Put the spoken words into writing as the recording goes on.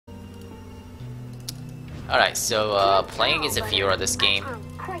Alright, so playing against a Fiora this game.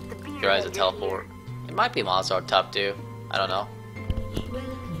 Fiora is a teleport. It might be Mazar top 2. I don't know.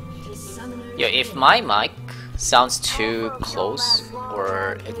 Yeah, if my mic sounds too close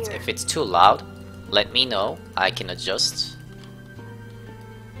or if it's too loud, let me know. I can adjust.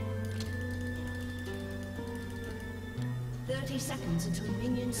 Seconds until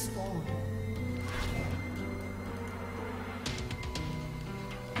minions spawn.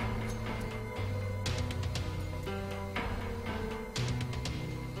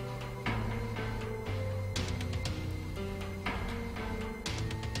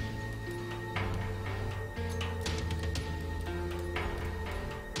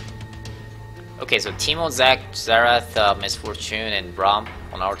 Okay, so Teemo, Zac, Xerath, Misfortune, and Braum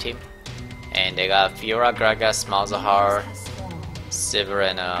on our team. And they got Fiora, Gragas, Malzahar, Sivir,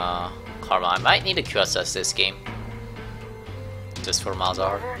 and Karma. I might need to QSS this game. Just for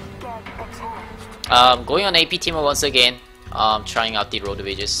Malzahar. Going on AP Teemo once again. Trying out the Road of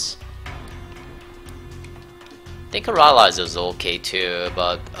Ages. I think Rallies is okay too,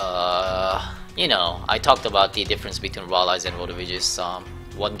 but you know, I talked about the difference between Rallies and Road of Ages.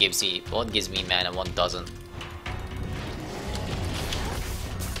 One gives me mana, one doesn't.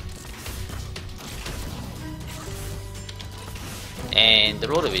 And the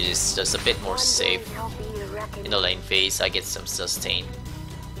Road of Ages is just a bit more safe. In the lane phase, I get some sustain.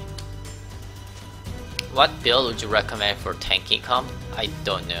 What build would you recommend for tanky comp? I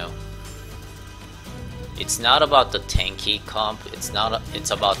don't know. It's not about the tanky comp. It's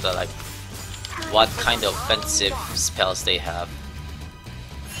about the like what kind of offensive spells they have.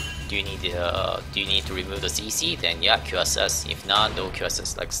 Do you need to remove the CC? Then yeah, QSS. If not, no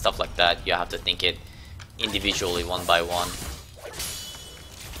QSS. Like stuff like that, you have to think it individually, one by one.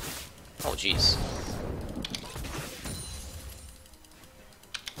 Oh jeez.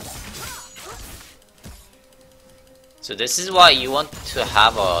 So this is why you want to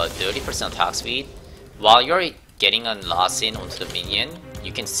have a 30% attack speed. While you're getting a last in onto the minion,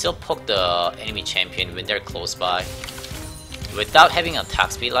 you can still poke the enemy champion when they're close by. Without having an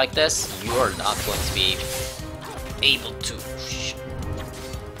attack speed like this, you are not going to be able to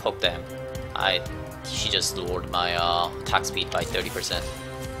poke them. She just lowered my attack speed by 30%.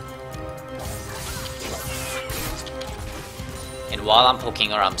 And while I'm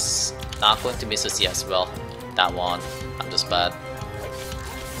poking her, I'm not going to miss a C as well. That one, I'm just bad.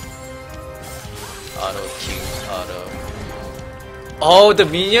 Auto Q, auto. Oh, the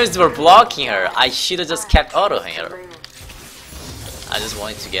minions were blocking her. I should have just kept autoing her. I just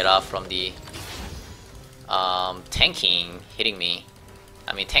wanted to get off from the tanking hitting me.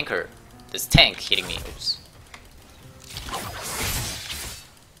 I mean tanker. This tank hitting me. Oops.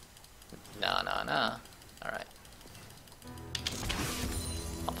 Nah. Alright.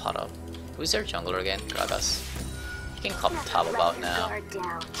 I'll pot up. Who's their jungler again? Gragas. He can come top about now.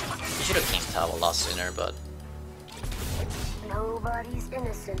 He should have came top a lot sooner, but nobody's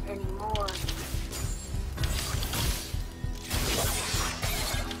innocent anymore.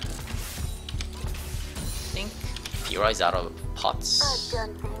 I think Fiora is out of pots.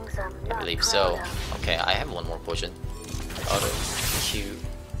 I believe so. Okay, I have one more potion. Auto Q.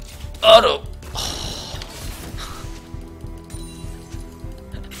 Auto.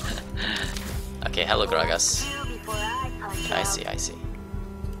 Okay, hello Gragas. I see.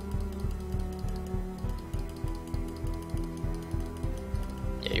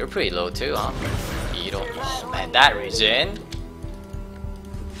 Yeah, you're pretty low too, huh? You don't. Oh man, that region.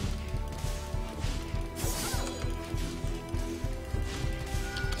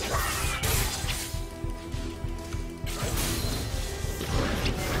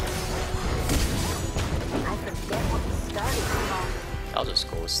 I'll just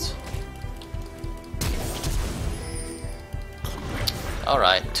ghost.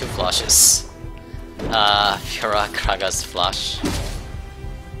 Alright, 2 flashes. Fiora Gragas flash.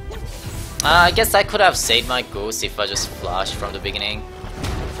 I guess I could have saved my ghost if I just flashed from the beginning.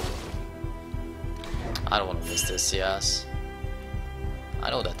 I don't want to miss this, yes. I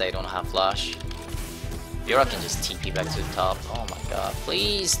know that they don't have flash. Fiora can just TP back to the top. Oh my god,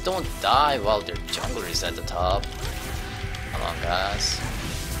 please don't die while their jungler is at the top. Come on, guys.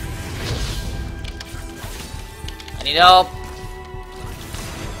 I need help.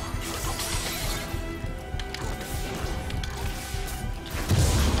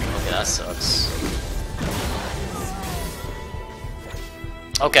 Okay, that sucks.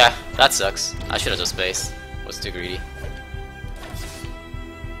 Okay, that sucks. I should have just spaced. Was too greedy.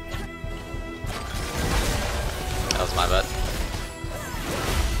 That was my bad.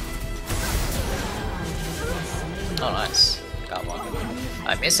 Oh, nice. Got one.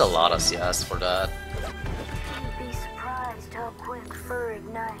 I miss a lot of CS for that. how quick fur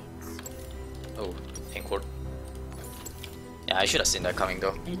ignites. Oh, Anchor. Yeah, I should have seen that coming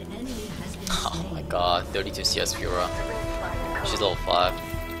though. An enemy has been Oh my slain. god, 32 CS Fiora. She's level 5.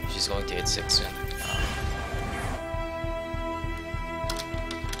 She's going to hit 6 soon.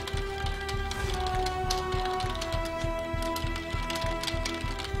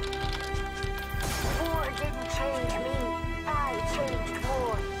 War didn't change me. I changed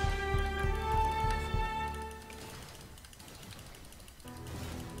war.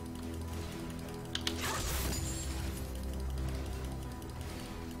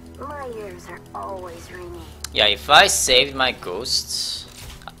 My ears are always ringing. Yeah, if I saved my ghosts,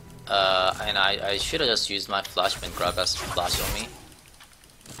 and I should have just used my flash when Gragas flashed on me,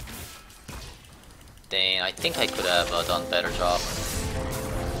 then I think I could have done a better job.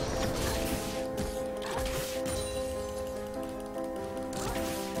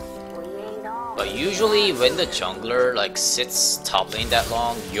 We ain't all. But usually when the jungler like sits top lane that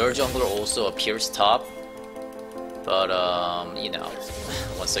long, your jungler also appears top. But you know,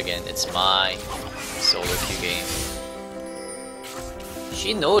 once again, it's my solo queue game.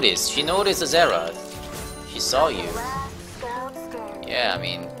 She noticed the Xerath. She saw you. Last scout standing. Yeah, I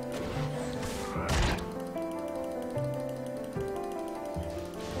mean,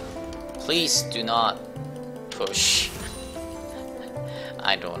 please do not push.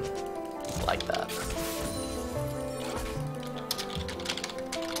 I don't like that.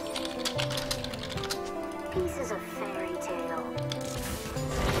 Pieces of fairy tale.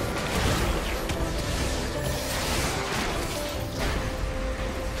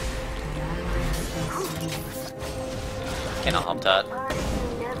 Cannot help that.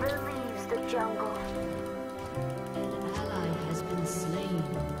 Odyssey never leaves the jungle. An ally has been slain.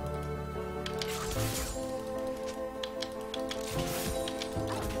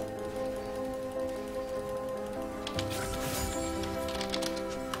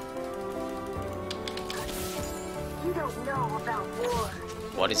 You don't know about war.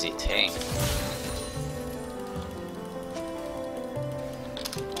 What is he saying?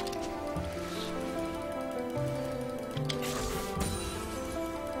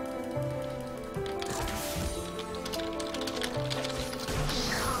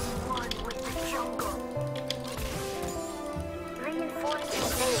 Become one with the jungle.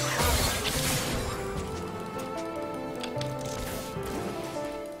 Reinforcements may come.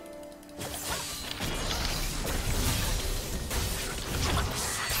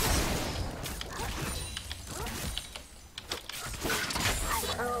 I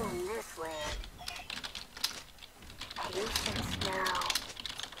own this land. Patience now.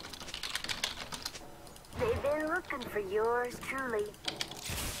 They've been looking for yours truly.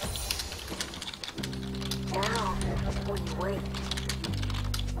 Now, we wait.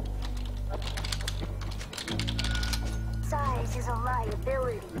 Size is a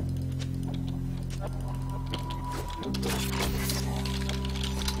liability.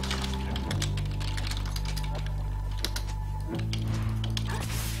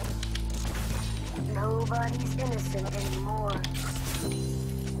 Nobody's innocent anymore.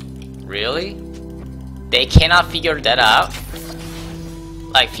 Really? They cannot figure that out?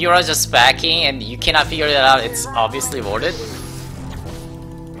 Like, Fiora's just backing and you cannot figure that out, it's obviously warded?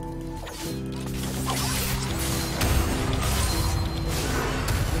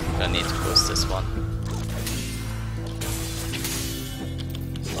 Gonna need to boost this one.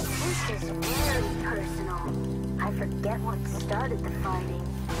 This is very personal. I forget what started the fighting.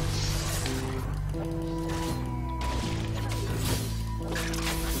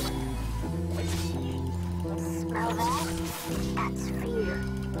 Smell that? That's fear.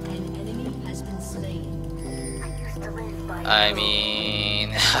 An enemy has been slain. I used to live by I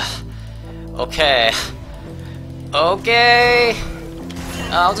mean... okay. Okay.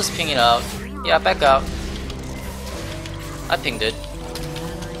 I'll just ping it out. Yeah, back out. I pinged it.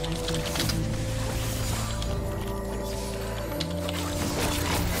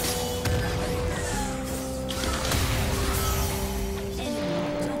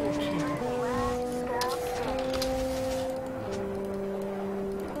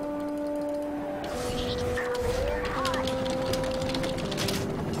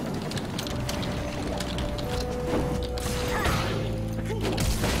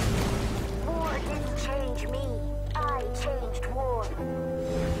 War didn't change me. I changed war.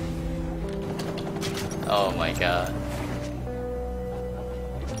 Oh my god.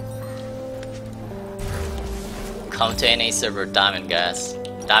 Come to NA server Diamond, guys.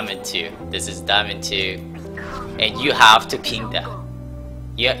 Diamond 2. This is Diamond 2. And you have to ping that.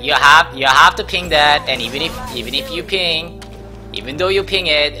 You have to ping that, and even if you ping, even though you ping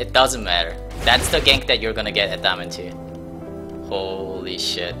it, it doesn't matter. That's the gank that you're gonna get at Diamond 2. Holy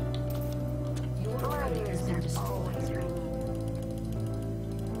shit. Your turret has been destroyed. Always ringing.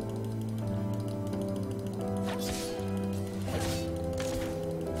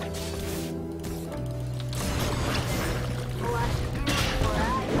 What to do before I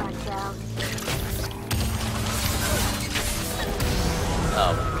punch out?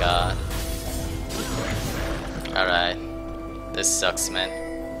 Oh my god. Alright. This sucks, man.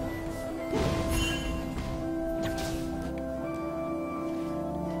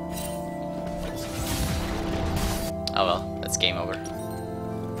 Oh well, that's game over.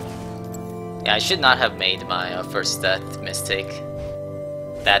 Yeah, I should not have made my first death mistake.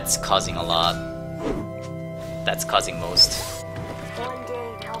 That's causing a lot. That's causing most. One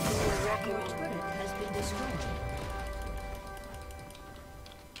day there'll be a reckoning. Turret has been destroyed.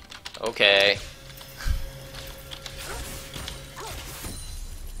 Okay.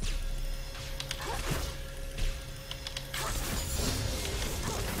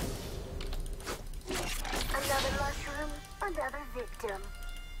 Another mushroom, another victim.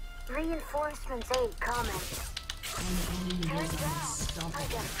 Reinforcements ain't coming. An enemy is Turns out, I unstoppable.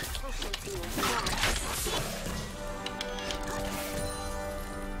 got proficiency in killing.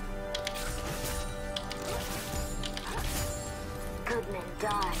 Good men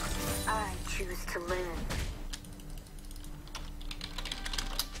die. I choose to live.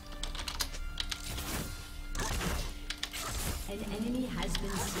 An enemy has been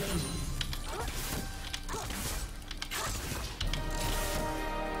slain.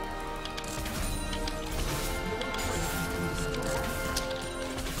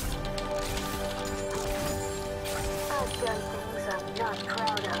 I've done things I'm not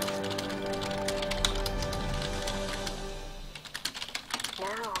proud of.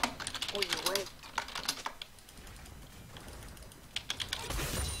 Now, we wait.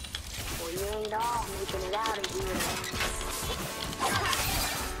 We ain't all making it out of here.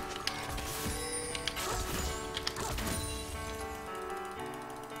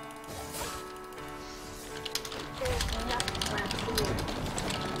 There's nothing left here.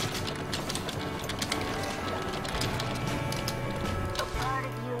 A part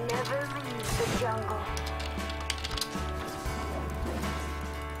of you never leaves the jungle.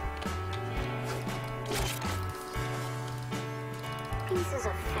 Pieces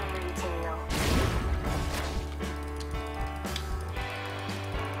of fairy tale.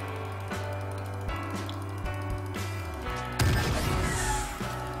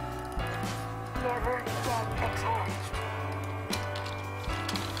 Never get attached.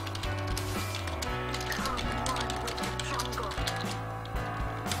 Come one with the jungle.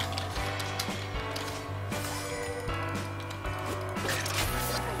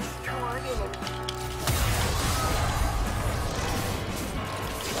 Face toward enemy.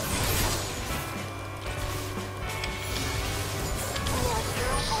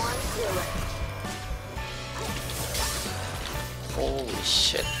 Natural born killer. Holy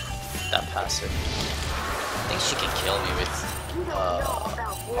shit. That passive. I think she can kill me with You don't know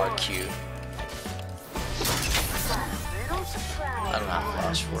about war. RQ. But a little surprise. I don't have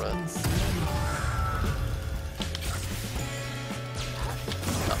flash for it.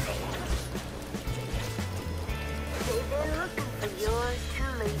 They've been looking for yours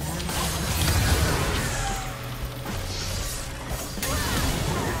truly.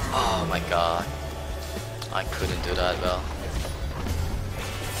 Oh my god. I couldn't do that well.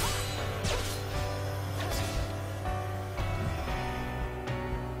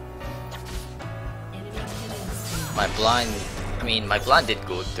 Enemy killing spree. My blind did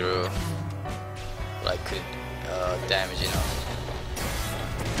go through, but I couldn't damage enough.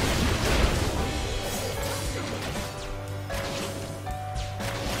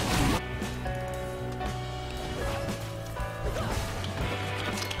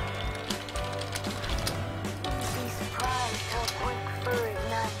 Be surprised how quick fur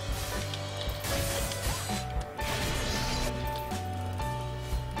ignites.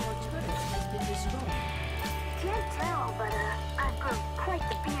 Your turret has been destroyed. Can't tell, but I've grown quite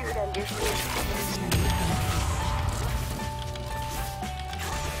the beard under here.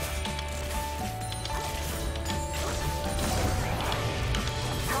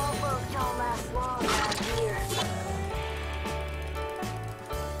 Tall folks don't last long out here.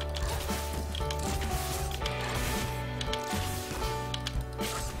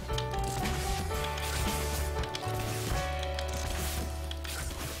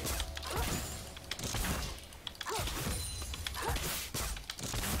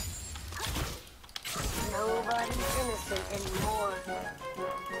 Nobody's innocent anymore.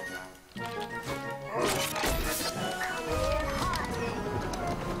 Coming in hot.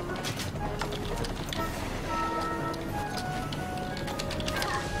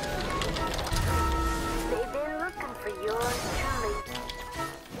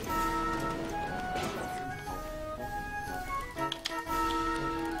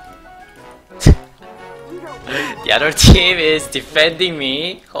 The other team is defending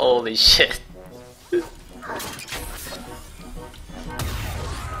me. Holy shit.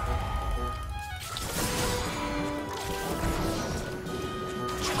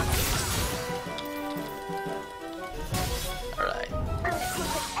 Alright.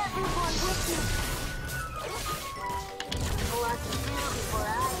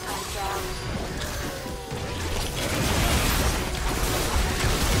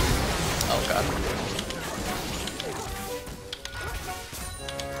 Oh god.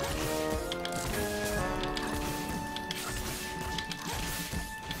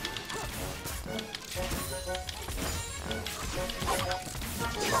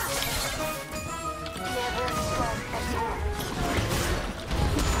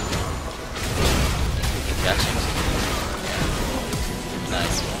 Gotcha.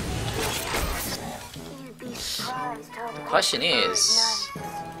 Nice one. The question is,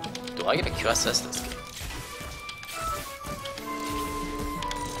 do I get a QSS this game?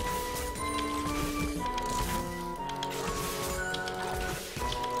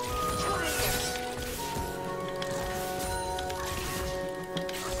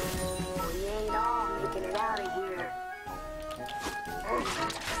 We ain't all making it out of here.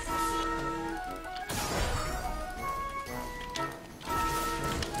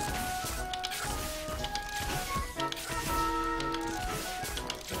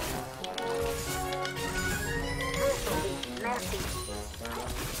 Messy.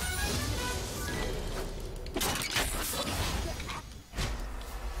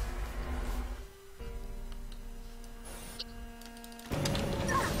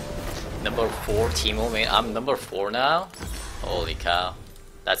 Number 4 Teemo, man. I'm number 4 now? Holy cow.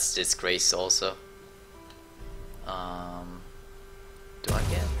 That's disgrace also. Do I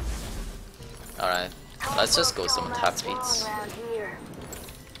get? Alright. Let's just go some attack speeds. Around here.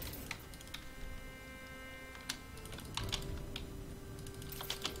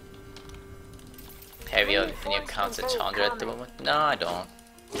 Have you any accounts at Chandra at the moment? No, I don't.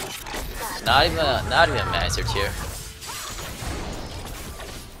 Not even a master tier.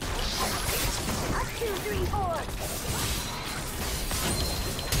 2, 3, 4.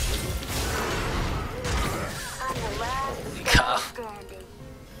 I'm the last Holy cow. standing.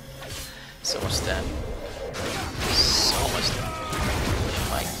 So much damage. So much damage.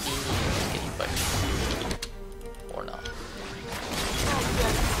 My team getting by or not.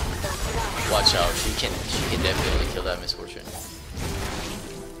 Watch out, she can definitely kill that misfortune.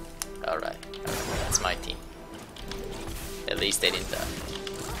 Alright, that's my team. At least they didn't die.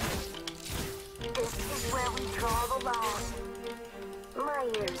 This is where we draw the line. My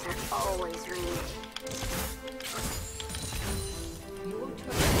ears are always ringing.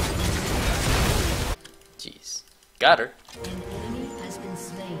 Jeez. Got her. An enemy has been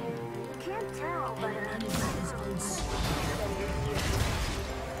slain. Can't tell, but An enemy has been slain.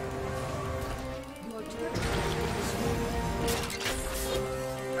 Your turret has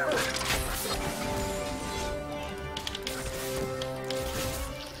you're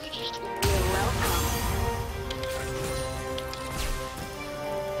welcome.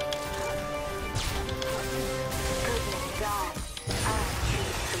 Goodness God, I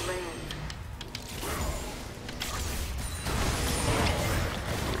choose to live.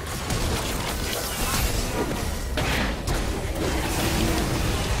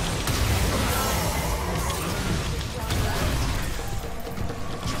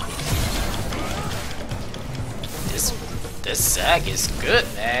 This Zag is good,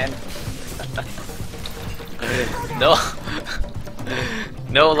 man. No,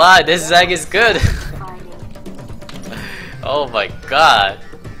 no lie, this Zag is good. Oh my god.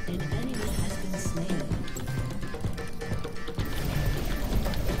 An enemy has been slain.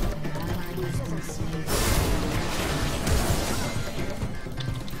 An ally has been slain.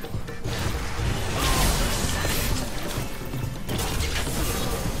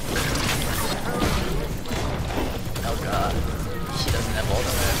 Oh god, she doesn't have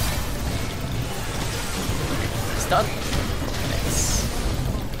ultimate. Stun. Thanks.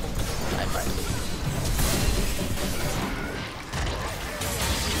 I might.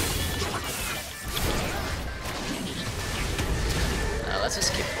 Now let's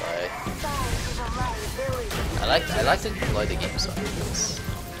just keep play. I like to play the game so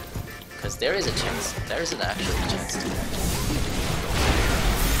because there is a chance. There is an actual chance to.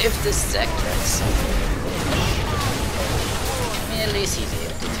 If this Zac tracks, at least he's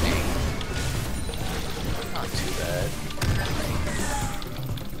able to tank. Not too bad.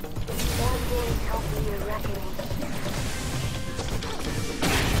 One day help me your reckoning.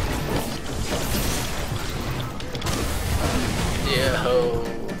 Yo,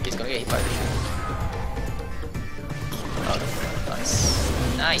 he's gonna get hit by the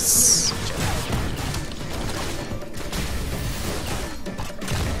Nice. Good job.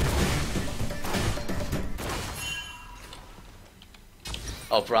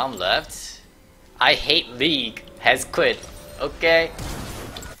 Oh, Braum left? I hate League. Has quit. Okay.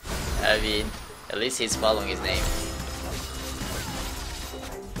 I mean, at least he's following his name.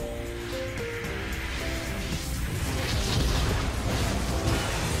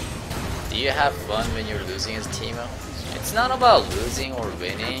 Do you have fun when you're losing as Teemo? It's not about losing or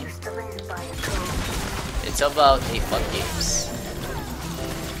winning. It's about fun games.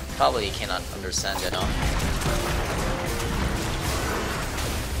 Probably you cannot understand that, huh?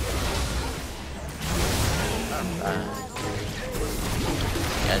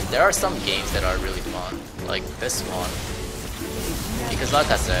 Yeah, there are some games that are really fun, like this one. Because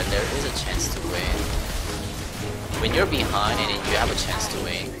like I said, there is a chance to win. When you're behind and you have a chance to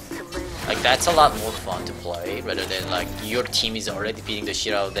win, like that's a lot more fun to play rather than like your team is already beating the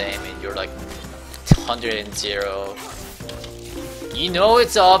shit out of them and you're like 100-0. You know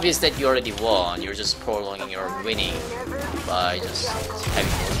it's obvious that you already won, you're just prolonging your winning by just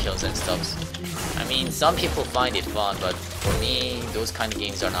having more kills and stuff. I mean, some people find it fun, but for me, those kind of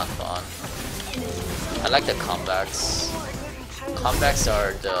games are not fun. I like the comebacks. Comebacks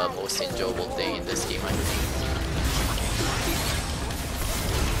are the most enjoyable thing in this game, I think.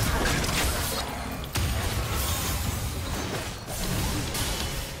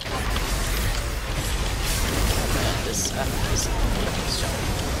 And this jump.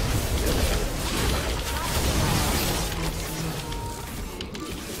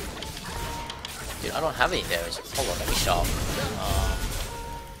 Dude, I don't have any damage. Hold on, let me shop.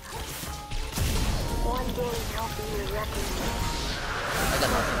 I got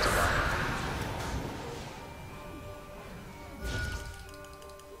nothing to buy.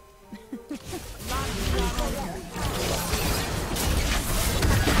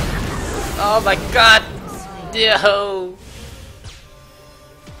 Oh my god! Yo!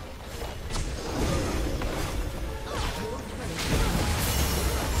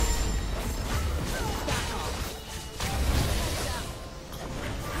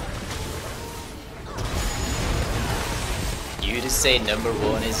 You to say number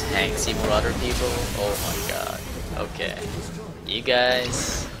one is hang Seymour other people? Oh my god. Okay. You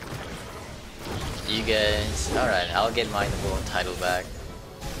guys. Alright, I'll get my number one title back.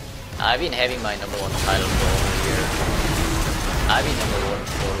 I've been having my number one title for over a year. I've been number one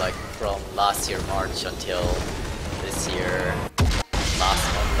for like from last year March until this year last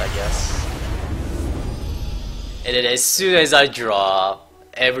month, I guess. And then as soon as I drop,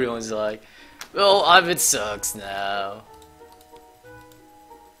 everyone's like, well, Ivan sucks now.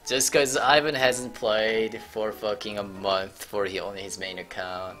 Just cause Ivan hasn't played for fucking a month for on his main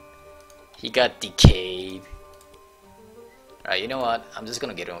account. He got decayed. Alright, you know what? I'm just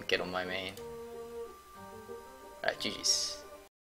gonna get on my main. Alright, GG's.